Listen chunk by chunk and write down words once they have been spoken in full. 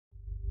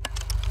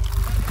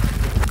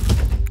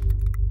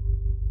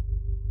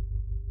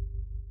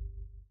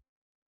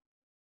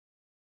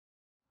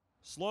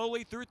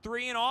Slowly through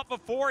 3 and off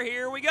of 4.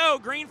 Here we go.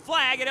 Green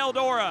flag at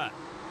Eldora.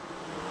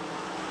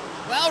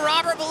 Well,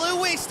 Robert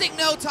Ballou wasting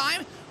no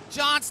time.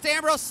 John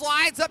Stambro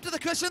slides up to the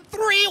cushion,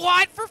 3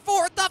 wide for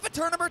 4th off of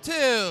turn number 2.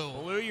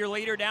 Ballou, your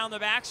leader down the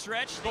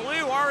backstretch.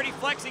 Ballou already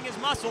flexing his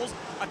muscles.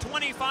 A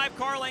 25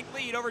 car length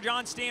lead over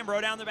John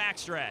Stambro down the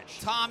backstretch.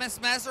 Thomas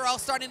Meserol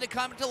starting to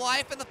come to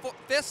life in the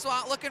 5th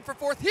slot, looking for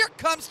 4th. Here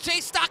comes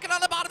Chase Stockton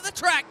on the bottom of the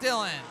track,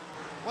 Dylan.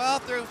 Well,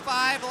 through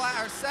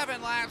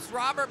 7 laps,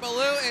 Robert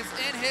Ballou is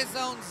in his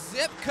own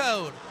zip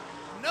code.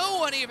 No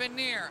one even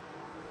near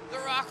the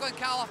Rockland,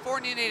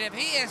 California native.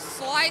 He is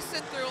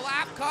slicing through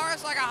lap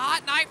cars like a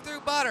hot knife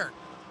through butter.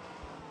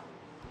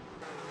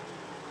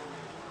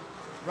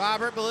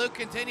 Robert Ballou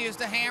continues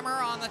to hammer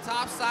on the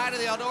top side of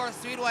the Eldora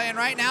Speedway, and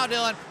right now,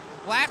 Dylan,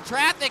 lap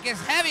traffic is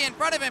heavy in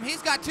front of him.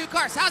 He's got 2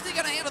 cars. How's he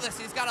going to handle this?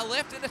 He's got to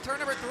lift into turn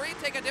number 3,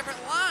 take a different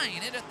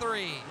line into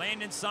 3.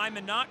 Landon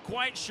Simon not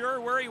quite sure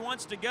where he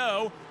wants to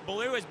go.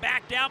 Ballou is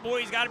backed out.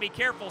 Boy, he's got to be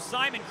careful.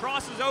 Simon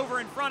crosses over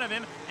in front of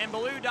him, and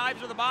Ballou dives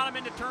to the bottom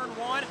into turn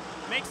 1,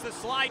 makes the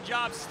slide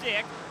job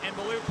stick, and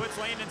Ballou puts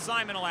Landon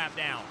Simon a lap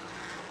down.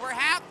 We're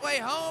halfway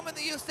home in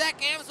the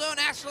USAC AMSO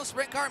National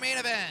Sprint Car Main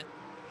Event.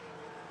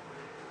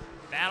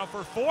 Battle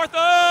for 4th.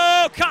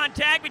 Oh,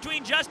 contact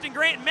between Justin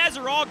Grant and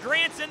Meserol.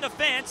 Grant's in the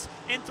fence.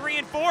 In 3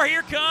 and 4,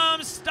 here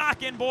comes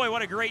Stockton. Boy,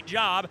 what a great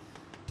job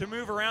to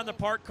move around the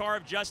parked car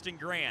of Justin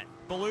Grant.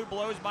 Ballou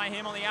blows by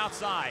him on the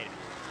outside.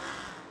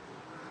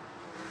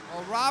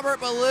 Well, Robert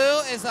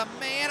Ballou is a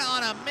man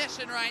on a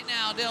mission right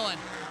now, Dylan.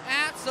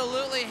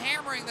 Absolutely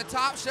hammering the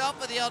top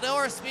shelf of the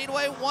Eldora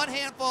Speedway. 1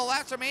 handful of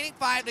laps remaining,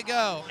 5 to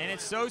go. And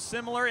it's so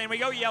similar, and we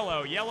go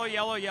yellow, yellow,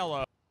 yellow,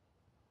 yellow.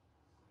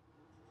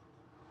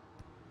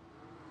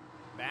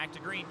 Back to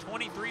green,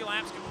 23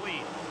 laps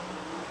complete.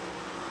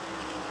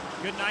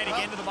 Good night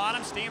again to the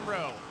bottom.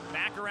 Stambro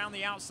back around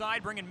the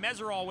outside, bringing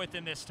Meserol with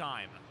him this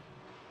time.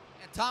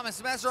 And Thomas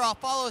Meserol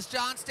follows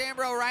John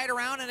Stambro right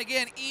around, and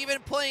again, even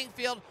playing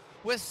field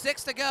with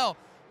 6 to go.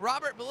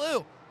 Robert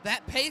Ballou,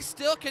 that pace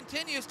still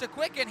continues to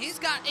quicken. He's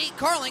got 8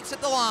 car lengths at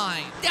the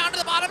line. Down to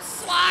the bottom,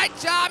 slide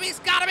job. He's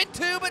got him in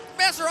 2, but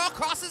Meserol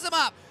crosses him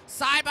up.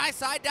 Side by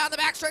side down the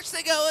backstretch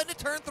they go into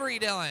turn 3,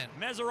 Dylan.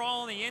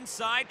 Meserol on the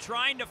inside,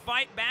 trying to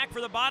fight back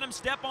for the bottom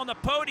step on the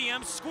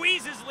podium,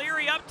 squeezes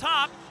Leary up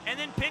top, and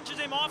then pinches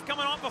him off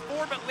coming off of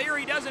 4, but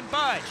Leary doesn't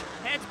budge.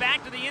 Heads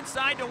back to the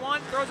inside to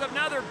 1, throws up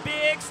another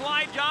big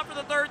slide job for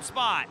the 3rd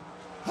spot.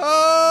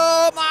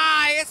 Oh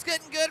my, it's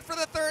getting good for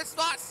the 3rd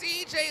spot.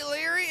 CJ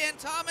Leary and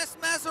Thomas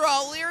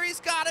Meserol. Leary's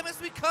got him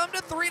as we come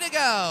to 3 to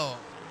go.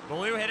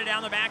 Ballou headed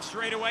down the back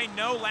straightaway.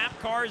 No lap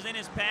cars in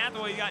his path.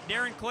 Well, you got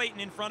Darren Clayton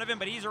in front of him,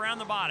 but he's around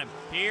the bottom.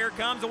 Here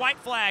comes a white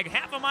flag.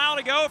 Half a mile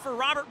to go for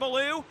Robert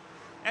Ballou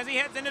as he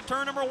heads into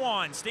turn number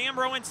 1.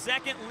 Stambro in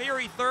 2nd,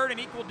 Leary 3rd, an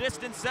equal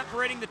distance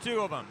separating the 2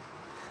 of them.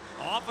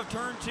 Off of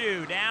turn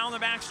 2, down the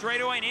back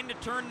straightaway and into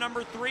turn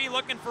number 3,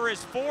 looking for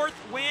his 4th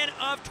win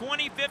of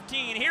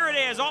 2015. Here it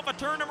is, off of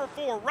turn number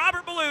 4.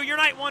 Robert Ballou, your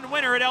night 1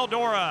 winner at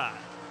Eldora.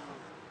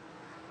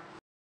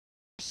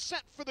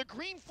 Set for the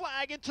green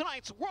flag in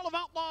tonight's World of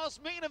Outlaws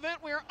main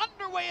event. We are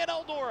underway at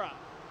Eldora.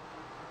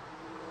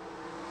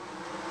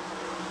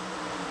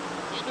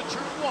 Into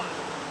turn 1.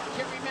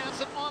 Kerry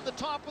Madsen on the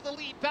top with the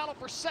lead. Battle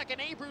for 2nd.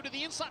 Abreu to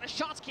the inside of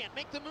Shots. Can't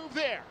make the move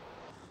there.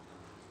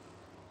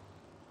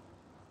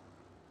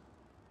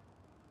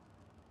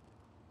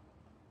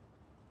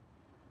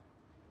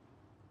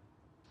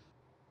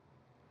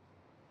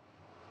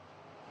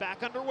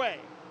 Back underway.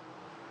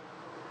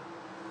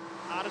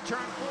 Out of turn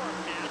 4,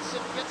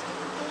 Madsen gets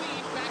the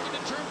lead back into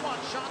turn 1.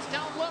 Shots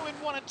down low in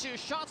 1 and 2.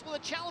 Shots with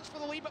a challenge for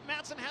the lead, but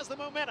Madsen has the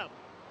momentum.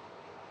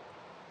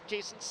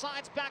 Jason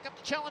Sides back up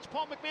to challenge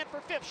Paul McMahon for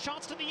 5th.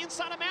 Shots to the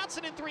inside of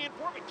Madsen in 3 and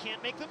 4, but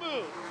can't make the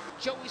move.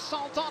 Joey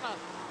Saldana,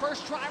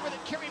 first driver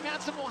that Kerry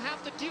Madsen will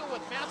have to deal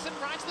with. Madsen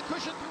rides the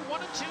cushion through 1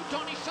 and 2.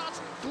 Donnie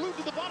Shots glued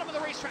to the bottom of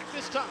the racetrack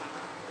this time.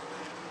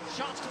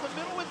 Shots to the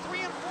middle in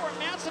 3 and 4.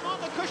 Madsen on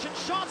the cushion.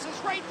 Shots is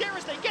right there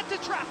as they get to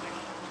traffic.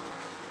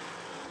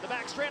 The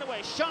back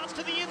straightaway. Shots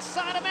to the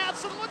inside of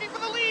Madsen, looking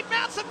for the lead.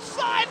 Madsen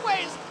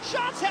sideways.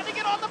 Shots had to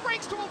get on the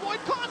brakes to avoid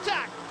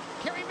contact.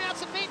 Kerry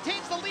Madsen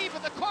maintains the lead,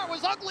 but the car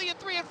was ugly in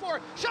 3 and 4.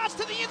 Shots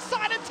to the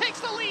inside and takes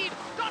the lead.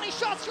 Donnie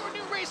Shots, your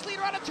new race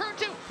leader out of turn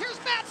 2. Here's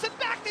Madsen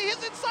back to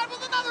his inside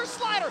with another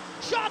slider.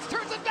 Shots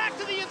turns it back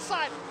to the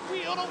inside.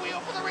 Wheel to wheel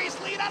for the race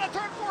lead out of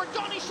turn 4.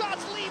 Donnie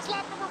Shots leads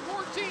lap number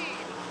 14.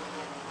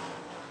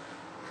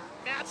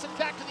 Madsen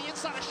back to the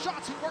inside of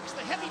Shots, who works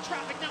the heavy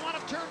traffic now out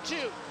of turn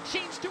 2.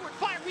 Shane Stewart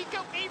by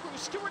Rico Abreu.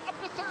 Stewart up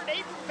to 3rd.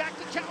 Abreu back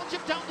to challenge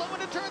him down low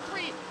into turn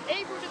 3.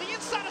 Abreu to the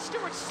inside of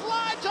Stewart.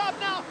 Slide job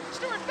now.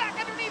 Stewart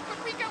back underneath, but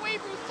Rico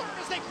Abreu 3rd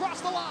as they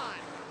cross the line.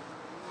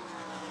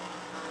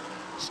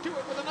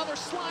 Stewart with another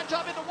slide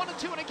job into 1 and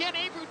 2, and again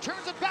Abreu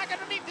turns it back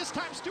underneath. This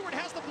time Stewart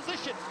has the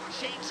position.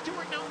 Shane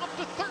Stewart now up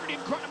to 3rd in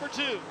car number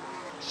 2.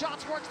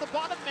 Shots works the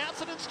bottom.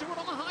 Madsen and Stewart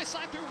on the high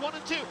side through 1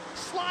 and 2.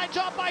 Slide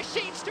job by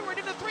Shane Stewart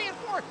into 3 and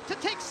 4 to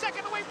take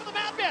 2nd away from the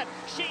Madman.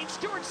 Shane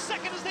Stewart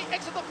 2nd as they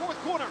exit the 4th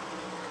corner.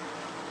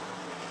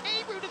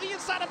 Abreu to the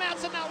inside. outside of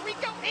Madsen now.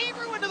 Rico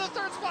Abreu into the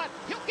third spot.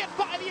 He'll get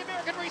by the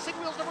American Racing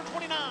Wheels number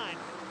 29.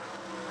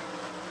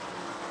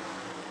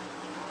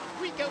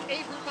 Rico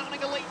Abreu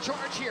mounting a late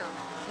charge here.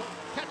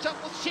 Catch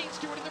up with Shane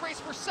Stewart in the race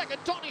for second.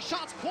 Donnie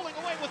Schatz pulling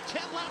away with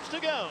 10 laps to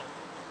go.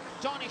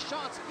 Donnie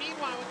Schatz,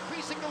 meanwhile,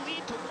 increasing the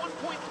lead to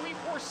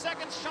 1.34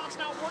 seconds. Schatz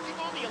now working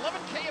on the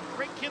 11K of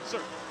Craig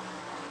Kinzer.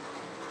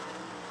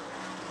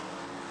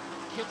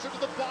 Kinzer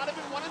to the bottom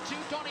in 1 and 2.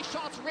 Donnie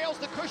Schatz rails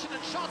the cushion,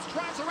 and Schatz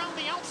drives around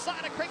the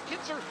outside of Craig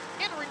Kinzer,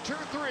 entering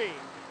turn 3.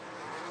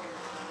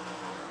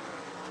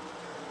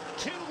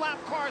 2 lap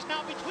cars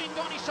now between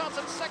Donnie Schatz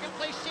and second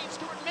place Shane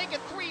Stewart. Make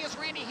it 3 as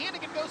Randy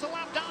Hannigan goes a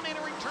lap down,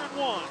 entering turn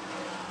 1.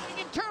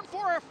 In turn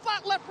 4, a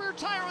flat left rear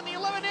tire on the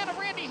 11N of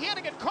Randy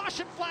Hannigan.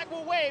 Caution flag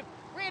will wave.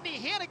 Randy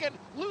Hannigan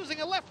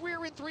losing a left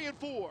rear in 3 and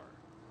 4.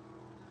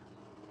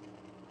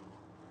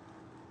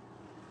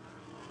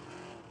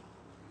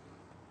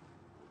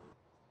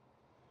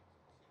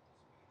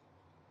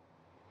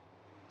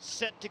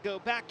 Set to go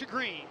back to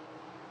green.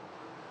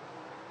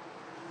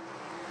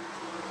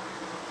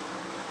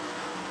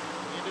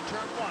 Into turn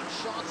 1,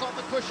 Schatz on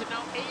the cushion.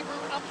 Now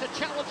Abreu up to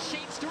challenge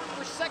Shane Stewart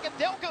for second.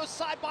 They'll go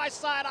side by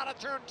side out of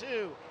turn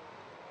 2.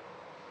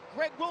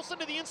 Greg Wilson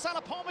to the inside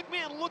of Paul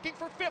McMahon, looking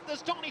for 5th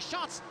as Donnie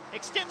Schatz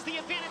extends the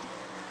advantage.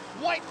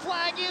 White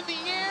flag in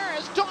the air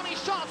as Donnie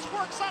Schatz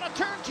works out of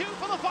turn 2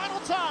 for the final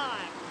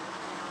time.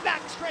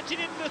 Back stretching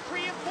into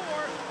 3 and 4.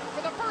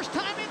 For the first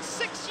time in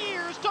 6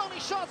 years, Donnie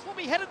Schatz will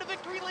be headed to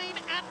victory lane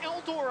at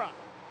Eldora.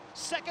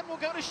 Second will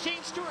go to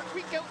Shane Stewart.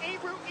 Rico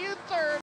Abreu in third.